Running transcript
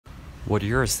What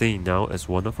you are seeing now is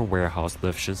one of our warehouse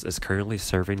Liftions is currently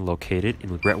serving located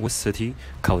in Redwood City,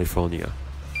 California.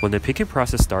 When the picking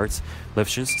process starts,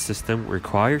 Liftion's system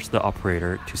requires the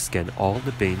operator to scan all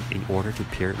the bin in order to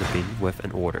pair the bin with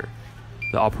an order.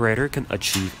 The operator can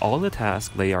achieve all the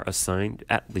tasks they are assigned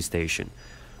at the station.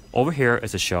 Over here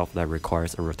is a shelf that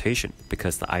requires a rotation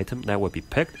because the item that will be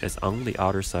picked is on the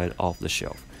outer side of the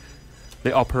shelf.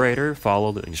 The operator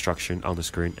follows the instruction on the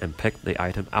screen and pick the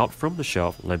item out from the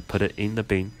shelf and then put it in the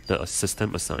bin the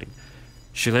system assigned.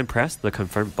 She then presses the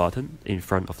confirm button in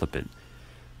front of the bin.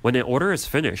 When an order is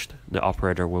finished, the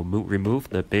operator will remove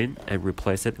the bin and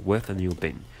replace it with a new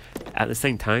bin. At the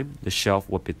same time, the shelf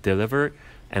will be delivered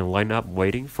and line up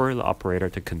waiting for the operator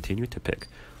to continue to pick.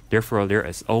 Therefore, there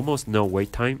is almost no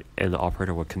wait time and the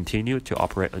operator will continue to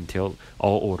operate until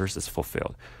all orders is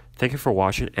fulfilled. Thank you for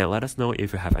watching and let us know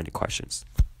if you have any questions.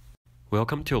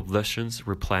 Welcome to Liftion's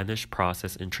Replenish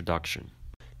Process Introduction.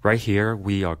 Right here,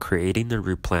 we are creating the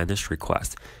replenish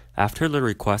request. After the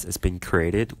request is being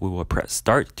created, we will press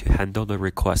start to handle the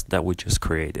request that we just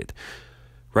created.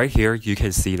 Right here, you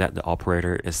can see that the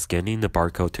operator is scanning the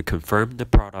barcode to confirm the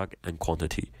product and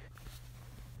quantity.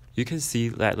 You can see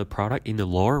that the product in the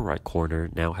lower right corner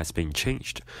now has been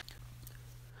changed.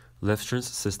 Liftion's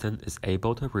system is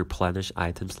able to replenish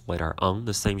items that are on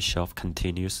the same shelf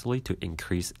continuously to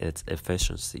increase its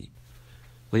efficiency.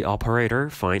 The operator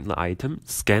finds the item,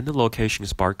 scan the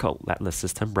location's barcode that the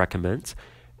system recommends,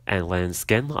 and then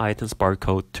scan the item's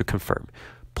barcode to confirm.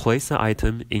 Place the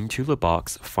item into the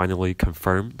box, finally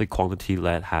confirm the quantity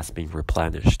that has been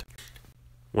replenished.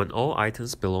 When all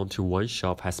items belong to one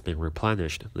shelf has been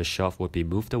replenished, the shelf will be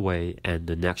moved away and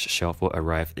the next shelf will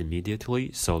arrive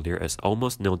immediately, so there is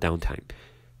almost no downtime.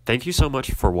 Thank you so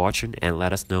much for watching and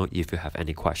let us know if you have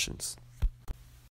any questions.